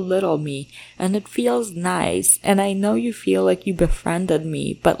doesn't belittle me, and it feels nice. And I know you feel like you befriended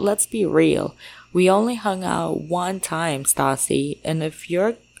me, but let's be real. We only hung out one time, Stassi, and if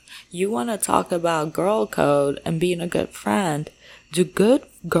you want to talk about girl code and being a good friend, do good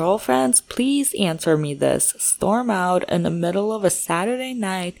girlfriends please answer me this? Storm out in the middle of a Saturday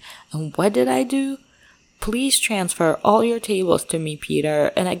night, and what did I do? Please transfer all your tables to me,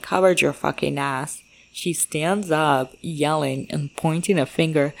 Peter, and I covered your fucking ass. She stands up, yelling and pointing a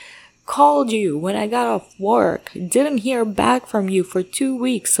finger. Called you when I got off work. Didn't hear back from you for 2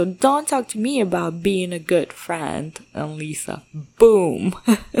 weeks, so don't talk to me about being a good friend. And Lisa, boom.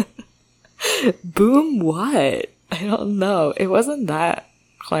 Boom what? I don't know. It wasn't that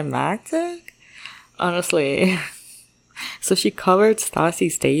climactic. Honestly. So she covered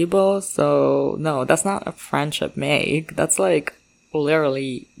Stassi's table, so no, that's not a friendship make. That's like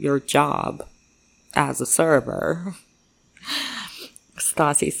literally your job as a server.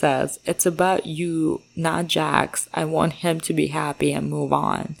 Stassi says, it's about you, not Jax. I want him to be happy and move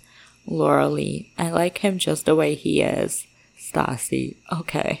on. Laura Lee, I like him just the way he is. Stassi,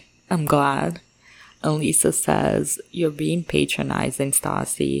 okay, I'm glad. And Lisa says, you're being patronizing,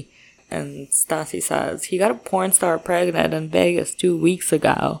 Stassi. And Stassi says, he got a porn star pregnant in Vegas 2 weeks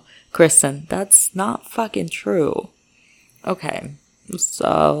ago. Kristen, that's not fucking true. Okay,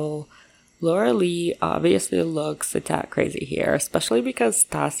 so Laura Lee obviously looks a tad crazy here, especially because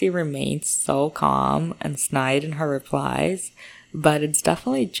Stassi remains so calm and snide in her replies. But it's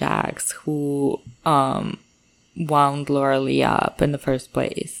definitely Jax who wound Laura Lee up in the first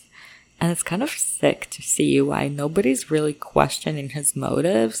place. And it's kind of sick to see why nobody's really questioning his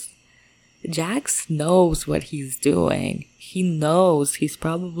motives. Jax knows what he's doing. He knows he's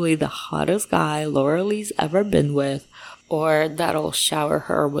probably the hottest guy Laura Lee's ever been with, or that'll shower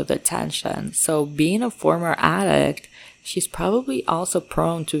her with attention. So being a former addict She's probably also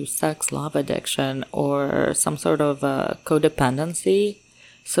prone to sex love addiction or some sort of codependency.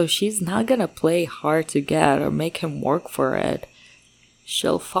 So she's not gonna play hard to get or make him work for it.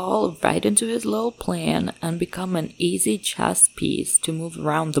 She'll fall right into his little plan and become an easy chess piece to move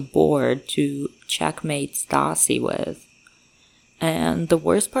around the board to checkmate Stassi with. And the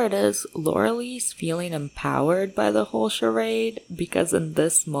worst part is, Laurelie's feeling empowered by the whole charade because in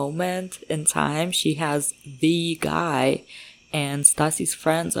this moment in time, she has the guy and Stassi's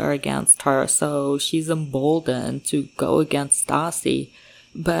friends are against her, so she's emboldened to go against Stassi.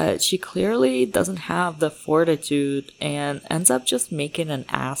 But she clearly doesn't have the fortitude and ends up just making an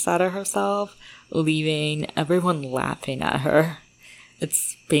ass out of herself, leaving everyone laughing at her.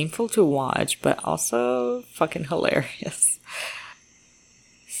 It's painful to watch, but also fucking hilarious.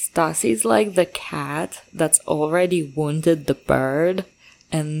 Stassi's like the cat that's already wounded the bird,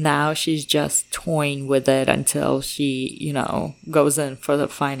 and now she's just toying with it until she, goes in for the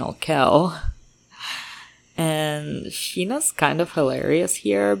final kill. And Sheena's kind of hilarious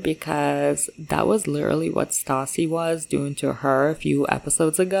here because that was literally what Stassi was doing to her a few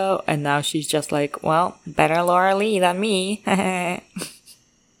episodes ago, and now she's just like, well, better Laura Lee than me.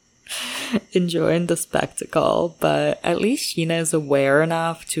 Enjoying the spectacle, but at least Sheena is aware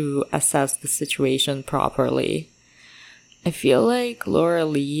enough to assess the situation properly. I feel like Laura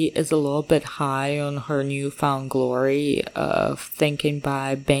Lee is a little bit high on her newfound glory of thinking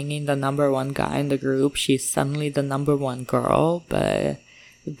by banging the number one guy in the group, she's suddenly the number one girl, but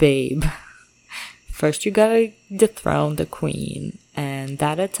babe, first you gotta dethrone the queen, and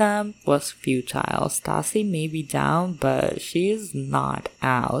that attempt was futile. Stassi may be down, but she is not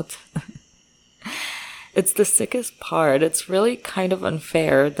out. It's the sickest part. It's really kind of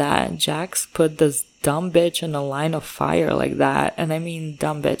unfair that Jax put this dumb bitch in a line of fire like that. And I mean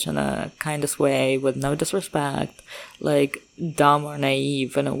dumb bitch in a kindest way with no disrespect. Like dumb or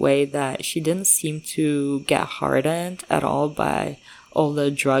naive in a way that she didn't seem to get hardened at all by all the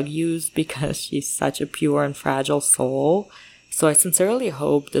drug use because she's such a pure and fragile soul. So I sincerely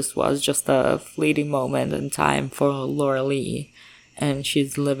hope this was just a fleeting moment in time for Laura Lee. And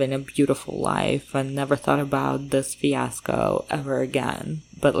she's living a beautiful life and never thought about this fiasco ever again.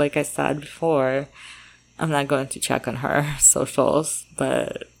 But like I said before, I'm not going to check on her socials,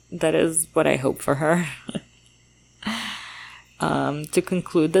 but that is what I hope for her. To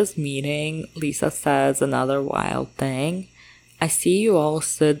conclude this meeting, Lisa says another wild thing. I see you all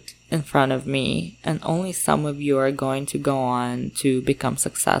sit in front of me, and only some of you are going to go on to become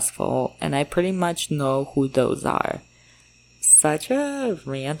successful, and I pretty much know who those are. Such a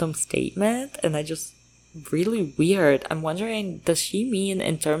random statement, and really weird. I'm wondering, does she mean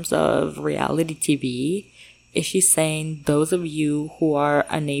in terms of reality TV? Is she saying those of you who are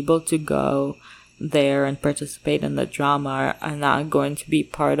unable to go there and participate in the drama are not going to be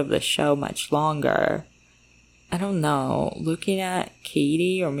part of the show much longer? I don't know. Looking at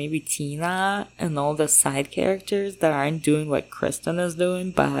Katie or maybe Tina and all the side characters that aren't doing what Kristen is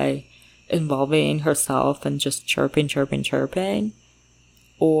doing by involving herself and just chirping.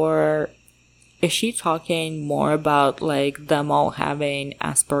 Or is she talking more about like them all having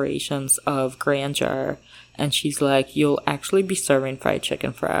aspirations of grandeur and she's like, you'll actually be serving fried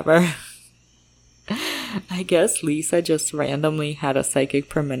chicken forever? I guess Lisa just randomly had a psychic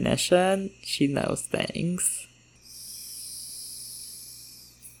premonition. She knows things.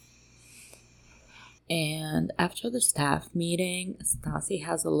 And after the staff meeting, Stassi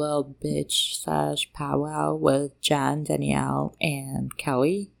has a little bitch / powwow with Jan, Danielle, and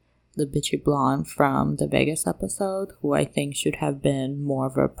Kelly, the bitchy blonde from the Vegas episode, who I think should have been more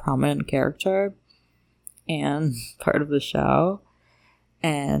of a prominent character and part of the show.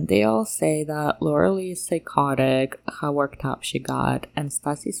 And they all say that Laura Lee is psychotic, how worked up she got, and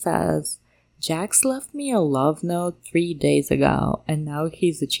Stassi says, Jax left me a love note 3 days ago, and now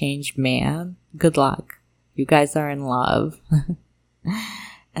he's a changed man. Good luck. You guys are in love.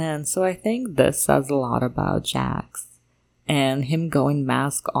 And so I think this says a lot about Jax. And him going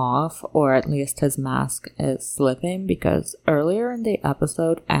mask off, or at least his mask is slipping, because earlier in the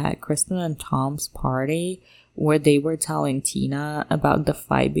episode at Kristen and Tom's party, where they were telling Tina about the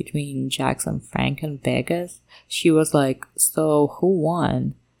fight between Jax and Frank in Vegas, she was like, so who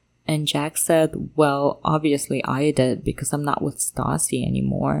won? And Jax said, well, obviously I did because I'm not with Stassi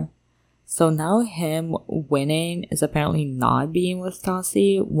anymore. So now him winning is apparently not being with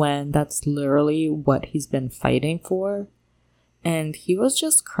Stassi when that's literally what he's been fighting for. And he was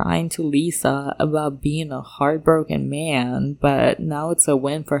just crying to Lisa about being a heartbroken man, but now it's a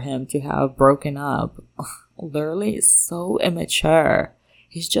win for him to have broken up. Literally so immature.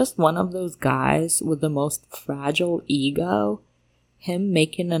 He's just one of those guys with the most fragile ego. Him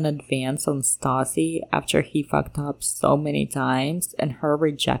making an advance on Stassi after he fucked up so many times and her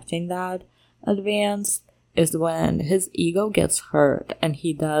rejecting that advance is when his ego gets hurt and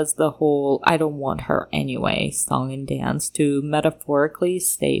he does the whole "I don't want her anyway" song and dance to metaphorically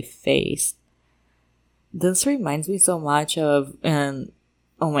save face. This reminds me so much of, and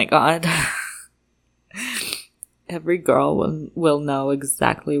oh my god, every girl will know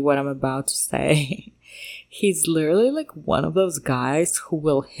exactly what I'm about to say. He's literally like one of those guys who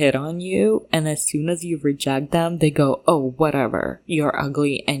will hit on you, and as soon as you reject them, they go, "Oh, whatever, you're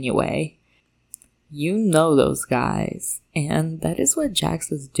ugly anyway." You know those guys. And that is what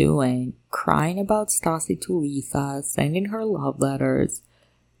Jax is doing. Crying about Stassi to Lisa, sending her love letters.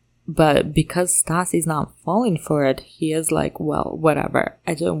 But because Stassi's not falling for it, he is like, well, whatever.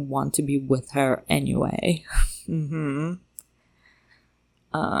 I don't want to be with her anyway.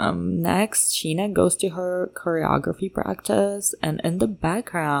 Next, Sheena goes to her choreography practice, and in the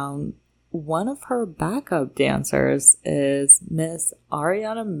background, one of her backup dancers is Miss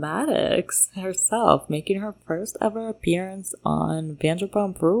Ariana Madix herself, making her first ever appearance on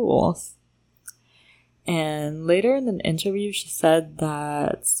Vanderpump Rules. And later in an interview, she said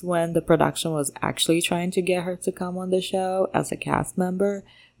that's when the production was actually trying to get her to come on the show as a cast member,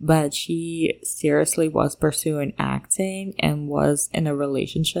 but she seriously was pursuing acting and was in a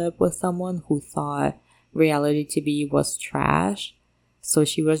relationship with someone who thought reality TV was trash. So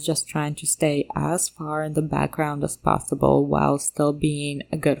she was just trying to stay as far in the background as possible while still being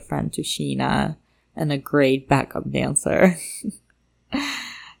a good friend to Sheena and a great backup dancer.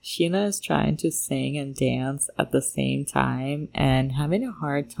 Sheena is trying to sing and dance at the same time and having a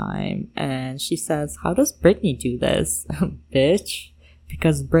hard time. And she says, "How does Britney do this?" Bitch.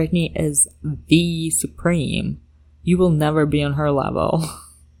 Because Britney is the supreme. You will never be on her level.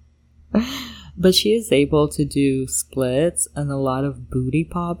 But she is able to do splits and a lot of booty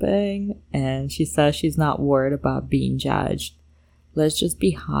popping. And she says she's not worried about being judged. Let's just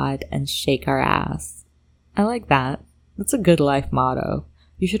be hot and shake our ass. I like that. That's a good life motto.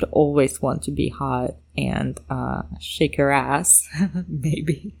 You should always want to be hot and shake your ass.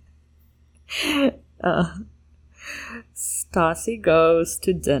 Maybe. Stassi goes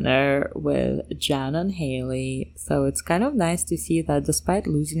to dinner with Jen and Haley, so it's kind of nice to see that despite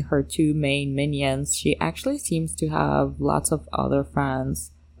losing her two main minions, she actually seems to have lots of other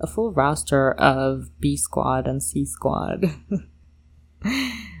friends, a full roster of B Squad and C Squad.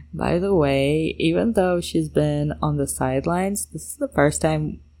 By the way, even though she's been on the sidelines, this is the first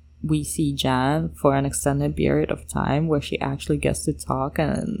time we see Jen for an extended period of time where she actually gets to talk,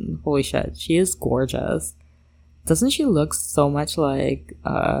 and holy shit, she is gorgeous. Doesn't she look so much like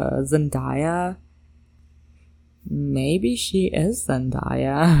Zendaya? Maybe she is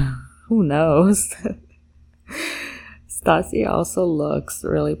Zendaya. Who knows? Stassi also looks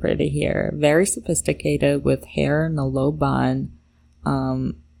really pretty here. Very sophisticated with hair in a low bun,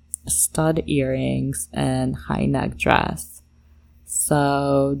 stud earrings, and high neck dress.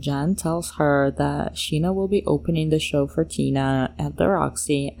 So Jen tells her that Sheena will be opening the show for Tina at the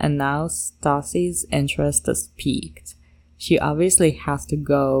Roxy, and now Stassi's interest is piqued. She obviously has to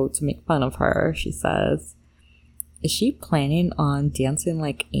go to make fun of her, she says. Is she planning on dancing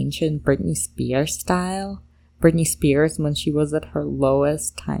like ancient Britney Spears style? Britney Spears when she was at her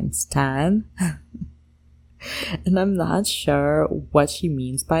lowest times 10? And I'm not sure what she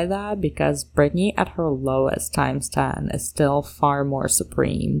means by that, because Britney at her lowest times 10 is still far more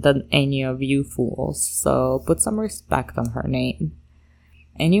supreme than any of you fools, so put some respect on her name.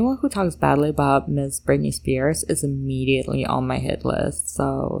 Anyone who talks badly about Miss Britney Spears is immediately on my hit list,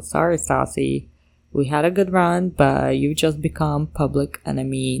 so sorry Stassi, we had a good run, but you just become public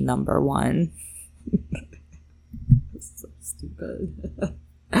enemy number 1. So stupid.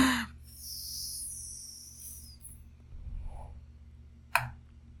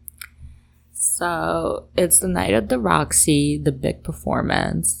 So it's the night at the Roxy, the big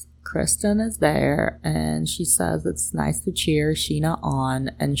performance. Kristen is there and she says it's nice to cheer Sheena on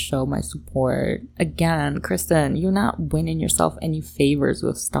and show my support. Again, Kristen, you're not winning yourself any favors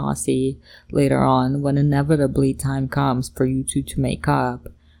with Stassi later on when inevitably time comes for you two to make up.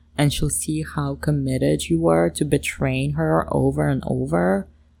 And she'll see how committed you were to betraying her over and over.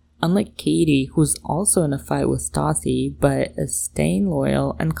 Unlike Katie, who's also in a fight with Stassi, but is staying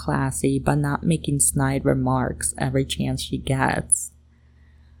loyal and classy but not making snide remarks every chance she gets.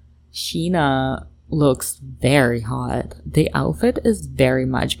 Sheena looks very hot. The outfit is very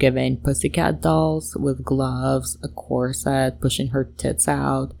much giving Pussycat Dolls with gloves, a corset pushing her tits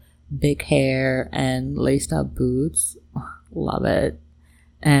out, big hair, and laced up boots. Love it.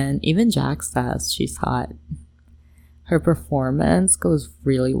 And even Jack says she's hot. Her performance goes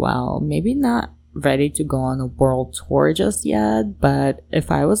really well. Maybe not ready to go on a world tour just yet, but if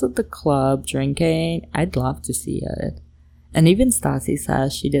I was at the club drinking, I'd love to see it. And even Stassi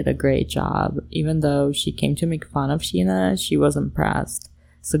says she did a great job. Even though she came to make fun of Sheena, she was impressed.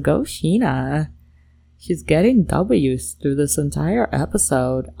 So go Sheena! She's getting W's through this entire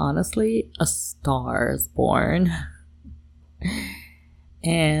episode. Honestly, a star is born.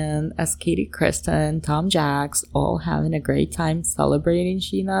 And as Katie, Kristen, Tom, Jax all having a great time celebrating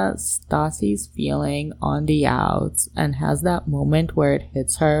Sheena, Stassi's feeling on the outs and has that moment where it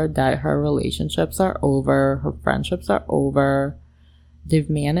hits her that her relationships are over, her friendships are over. They've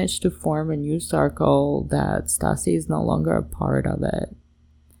managed to form a new circle that Stassi is no longer a part of it.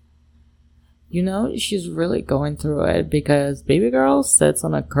 You know, she's really going through it because baby girl sits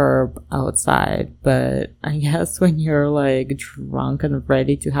on a curb outside, but I guess when you're like drunk and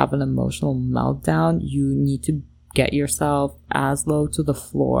ready to have an emotional meltdown, you need to get yourself as low to the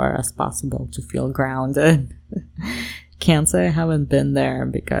floor as possible to feel grounded. Can't say I haven't been there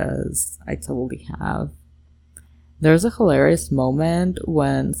because I totally have. There's a hilarious moment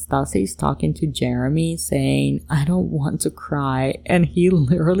when Stassi's talking to Jeremy saying, I don't want to cry, and he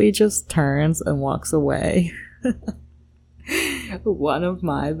literally just turns and walks away. One of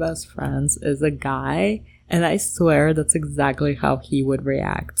my best friends is a guy, and I swear that's exactly how he would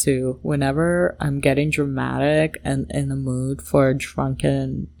react to whenever I'm getting dramatic and in the mood for a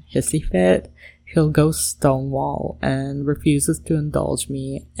drunken hissy fit. He'll go stonewall and refuses to indulge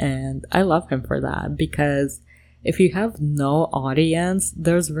me, and I love him for that because if you have no audience,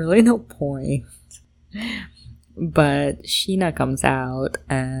 there's really no point. But Sheena comes out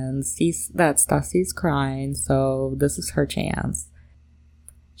and sees that Stassi's crying, so this is her chance.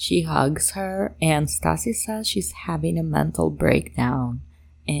 She hugs her, and Stassi says she's having a mental breakdown.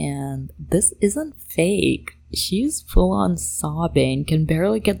 And this isn't fake. She's full on sobbing, can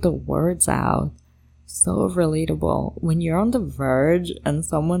barely get the words out. So relatable. When you're on the verge and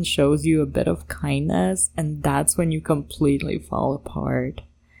someone shows you a bit of kindness, and that's when you completely fall apart.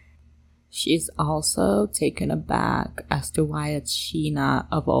 She's also taken aback as to why it's Sheena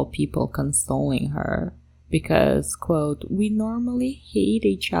of all people consoling her. Because, quote, we normally hate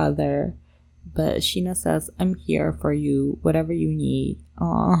each other. But Sheena says, I'm here for you, whatever you need.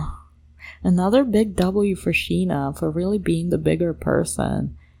 Aww. Another big W for Sheena for really being the bigger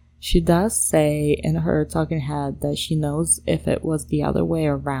person. She does say in her talking head that she knows if it was the other way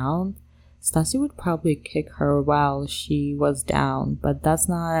around, Stassi would probably kick her while she was down, but that's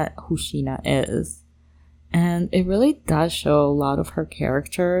not who Sheena is. And it really does show a lot of her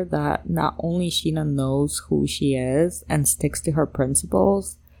character that not only Sheena knows who she is and sticks to her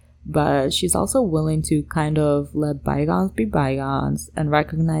principles, but she's also willing to kind of let bygones be bygones and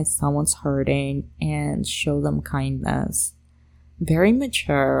recognize someone's hurting and show them kindness. Very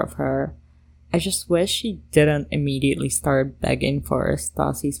mature of her. I just wish she didn't immediately start begging for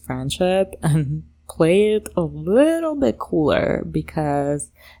Stassi's friendship and play it a little bit cooler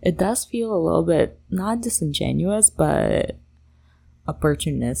because it does feel a little bit not disingenuous but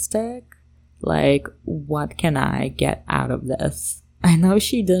opportunistic. Like, what can I get out of this? I know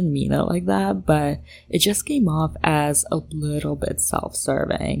she didn't mean it like that, but it just came off as a little bit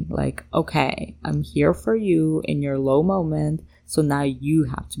self-serving. Like, okay, I'm here for you in your low moment, so now you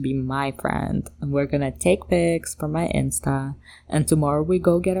have to be my friend, and we're gonna take pics for my Insta, and tomorrow we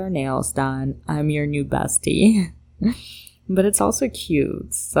go get our nails done. I'm your new bestie. But it's also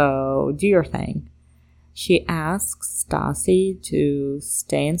cute, so do your thing. She asks Stassi to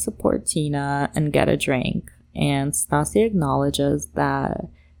stay and support Tina and get a drink, and Stassi acknowledges that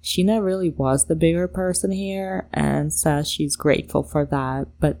Sheena really was the bigger person here and says she's grateful for that,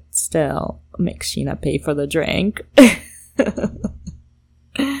 but still makes Sheena pay for the drink.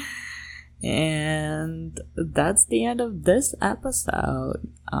 And that's the end of this episode.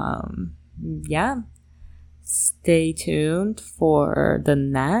 Yeah, stay tuned for the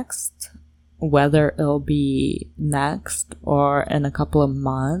next, whether it'll be next or in a couple of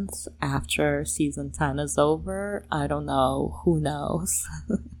months after season 10 is over. I don't know, who knows.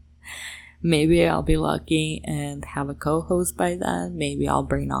 Maybe I'll be lucky and have a co-host by then. Maybe I'll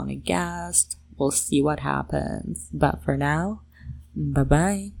bring on a guest. We'll see what happens. But for now,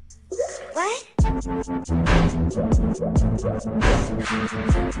 bye-bye. What?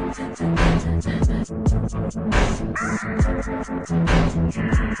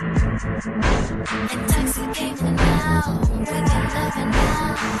 Intoxicating.